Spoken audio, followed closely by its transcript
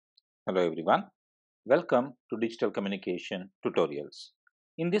Hello everyone, welcome to Digital Communication Tutorials.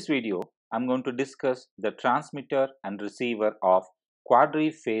 In this video, I am going to discuss the transmitter and receiver of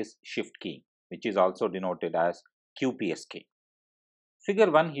quadri-phase shift keying, which is also denoted as QPSK. Figure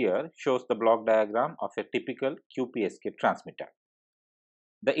 1 here shows the block diagram of a typical QPSK transmitter.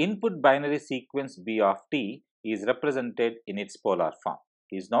 The input binary sequence B of t is represented in its polar form.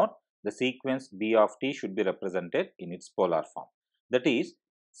 Please note, the sequence B of t should be represented in its polar form. That is,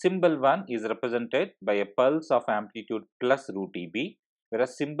 symbol 1 is represented by a pulse of amplitude plus root EB,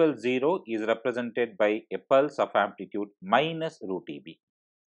 whereas symbol 0 is represented by a pulse of amplitude minus root EB.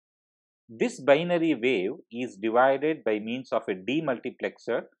 This binary wave is divided by means of a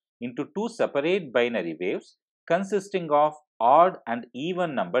demultiplexer into two separate binary waves consisting of odd and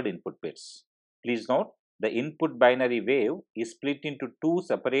even numbered input bits. Please note, the input binary wave is split into two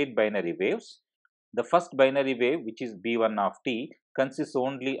separate binary waves. The first binary wave, which is B1 of t, consists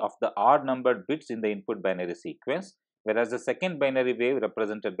only of the odd numbered bits in the input binary sequence, whereas the second binary wave,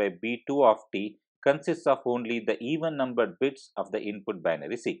 represented by B2 of t, consists of only the even numbered bits of the input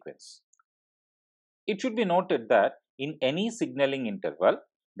binary sequence. It should be noted that in any signaling interval,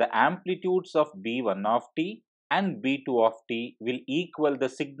 the amplitudes of B1 of t and B2 of t will equal the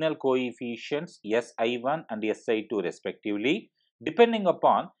signal coefficients SI1 and SI2 respectively, depending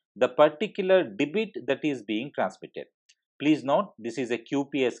upon the particular debit that is being transmitted. Please note, this is a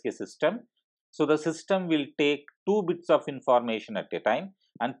QPSK system. So, the system will take 2 bits of information at a time,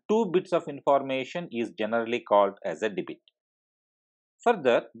 and 2 bits of information is generally called as a debit.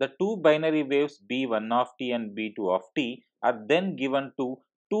 Further, the two binary waves B1 of t and B2 of t are then given to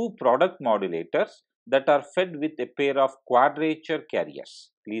two product modulators that are fed with a pair of quadrature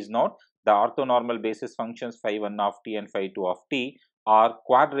carriers. Please note, the orthonormal basis functions phi1 of t and phi2 of t are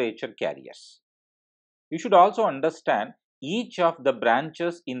quadrature carriers. You should also understand each of the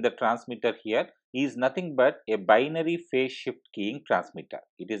branches in the transmitter here is nothing but a binary phase shift keying transmitter.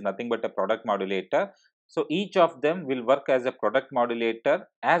 It is nothing but a product modulator. So, each of them will work as a product modulator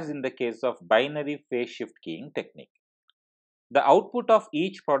as in the case of binary phase shift keying technique. The output of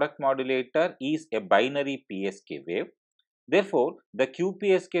each product modulator is a binary PSK wave. Therefore, the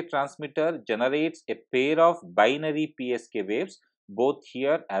QPSK transmitter generates a pair of binary PSK waves both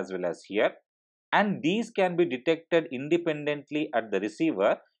here as well as here, and these can be detected independently at the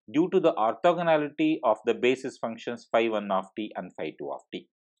receiver due to the orthogonality of the basis functions phi1 of t and phi2 of t.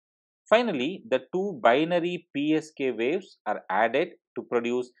 Finally, the two binary PSK waves are added to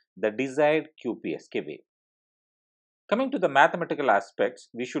produce the desired QPSK wave. Coming to the mathematical aspects,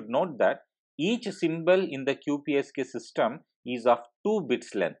 we should note that each symbol in the QPSK system is of 2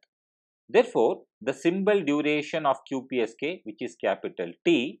 bits length. Therefore, the symbol duration of QPSK, which is capital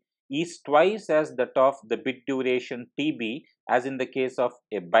T, is twice as that of the bit duration TB as in the case of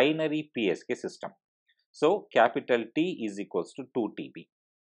a binary PSK system. So, capital T is equals to 2 TB.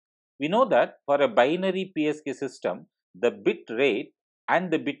 We know that for a binary PSK system, the bit rate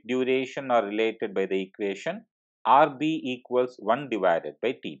and the bit duration are related by the equation RB equals 1 divided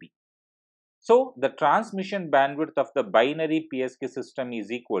by TB. So, the transmission bandwidth of the binary PSK system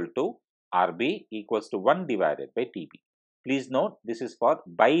is equal to RB equals to 1 divided by TB. Please note, this is for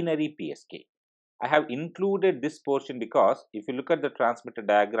binary PSK. I have included this portion because if you look at the transmitter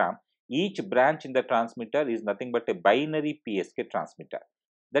diagram, each branch in the transmitter is nothing but a binary PSK transmitter.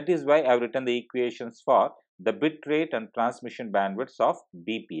 That is why I have written the equations for the bit rate and transmission bandwidths of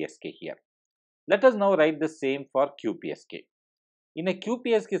BPSK here. Let us now write the same for QPSK. In a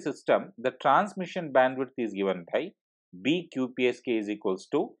QPSK system, the transmission bandwidth is given by BQPSK is equals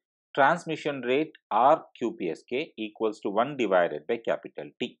to transmission rate R QPSK equals to 1 divided by capital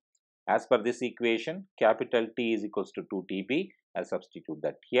T. As per this equation, capital T is equals to 2 TB. I will substitute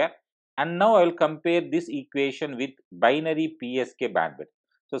that here. And now I will compare this equation with binary PSK bandwidth.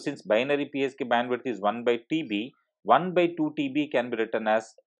 So, since binary PSK bandwidth is 1 by TB, 1 by 2 TB can be written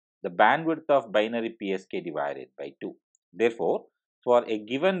as the bandwidth of binary PSK divided by 2. Therefore, for a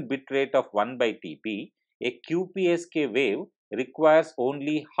given bit rate of 1 by TB, a QPSK wave requires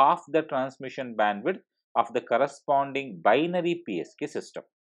only half the transmission bandwidth of the corresponding binary PSK system.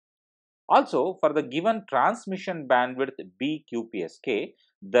 Also, for the given transmission bandwidth BQPSK,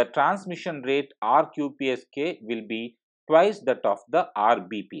 the transmission rate RQPSK will be twice that of the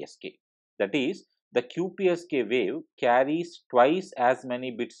RBPSK. That is, the QPSK wave carries twice as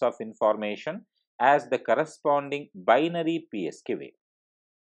many bits of information as the corresponding binary PSK wave.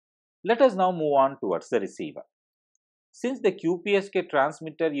 Let us now move on towards the receiver. Since the QPSK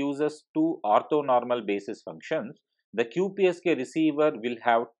transmitter uses two orthonormal basis functions, the QPSK receiver will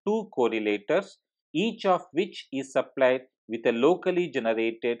have two correlators, each of which is supplied with a locally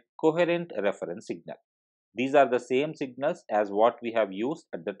generated coherent reference signal. These are the same signals as what we have used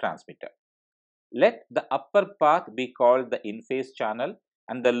at the transmitter. Let the upper path be called the in-phase channel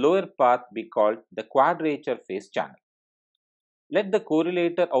and the lower path be called the quadrature phase channel. Let the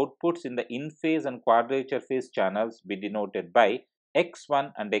correlator outputs in the in-phase and quadrature phase channels be denoted by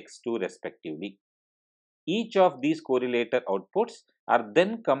x1 and x2 respectively. Each of these correlator outputs are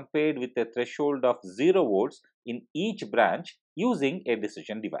then compared with a threshold of 0 volts in each branch using a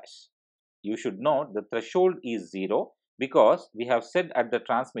decision device. You should note the threshold is 0 because we have said at the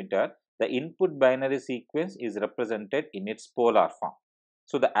transmitter the input binary sequence is represented in its polar form.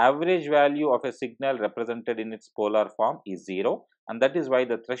 So, the average value of a signal represented in its polar form is 0, and that is why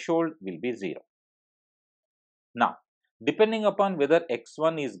the threshold will be 0. Now, depending upon whether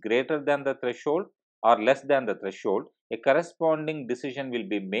x1 is greater than the threshold or less than the threshold, a corresponding decision will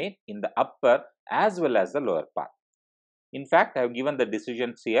be made in the upper as well as the lower path. In fact, I have given the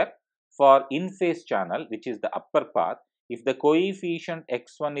decisions here. For in-phase channel, which is the upper path, if the coefficient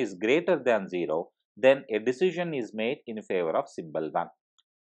x1 is greater than 0, then a decision is made in favor of symbol 1.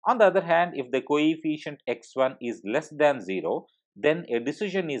 On the other hand, if the coefficient x1 is less than 0, then a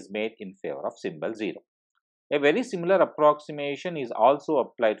decision is made in favor of symbol 0. A very similar approximation is also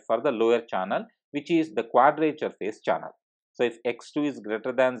applied for the lower channel, which is the quadrature phase channel. So, if x2 is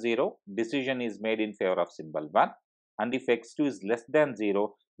greater than 0, decision is made in favor of symbol 1, and if x2 is less than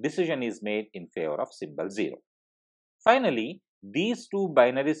 0, decision is made in favor of symbol 0. Finally, these two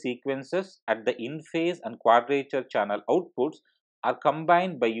binary sequences at the in-phase and quadrature channel outputs are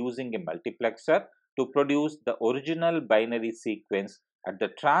combined by using a multiplexer to produce the original binary sequence at the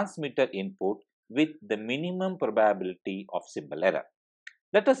transmitter input with the minimum probability of symbol error.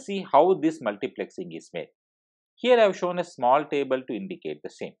 Let us see how this multiplexing is made. Here I have shown a small table to indicate the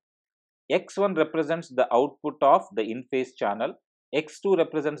same. x1 represents the output of the in-phase channel, x2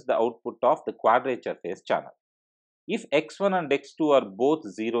 represents the output of the quadrature phase channel. If x1 and x2 are both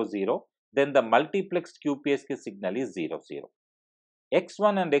 0, 0, then the multiplexed QPSK signal is 0, 0.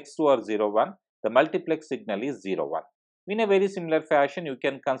 x1 and x2 are 0, 1, the multiplex signal is 0, 1. In a very similar fashion, you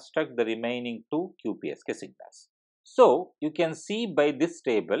can construct the remaining two QPSK signals. So, you can see by this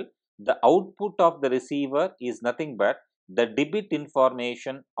table, the output of the receiver is nothing but the debit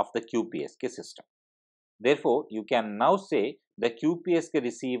information of the QPSK system. Therefore, you can now say the QPSK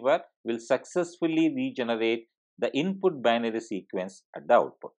receiver will successfully regenerate the input binary sequence at the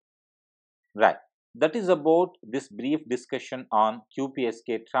output. Right. That is about this brief discussion on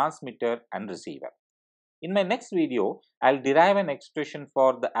QPSK transmitter and receiver. In my next video, I will derive an expression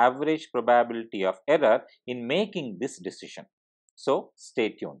for the average probability of error in making this decision. So, stay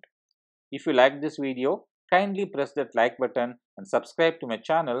tuned. If you like this video, kindly press that like button and subscribe to my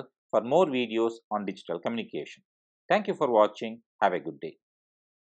channel for more videos on digital communication. Thank you for watching. Have a good day.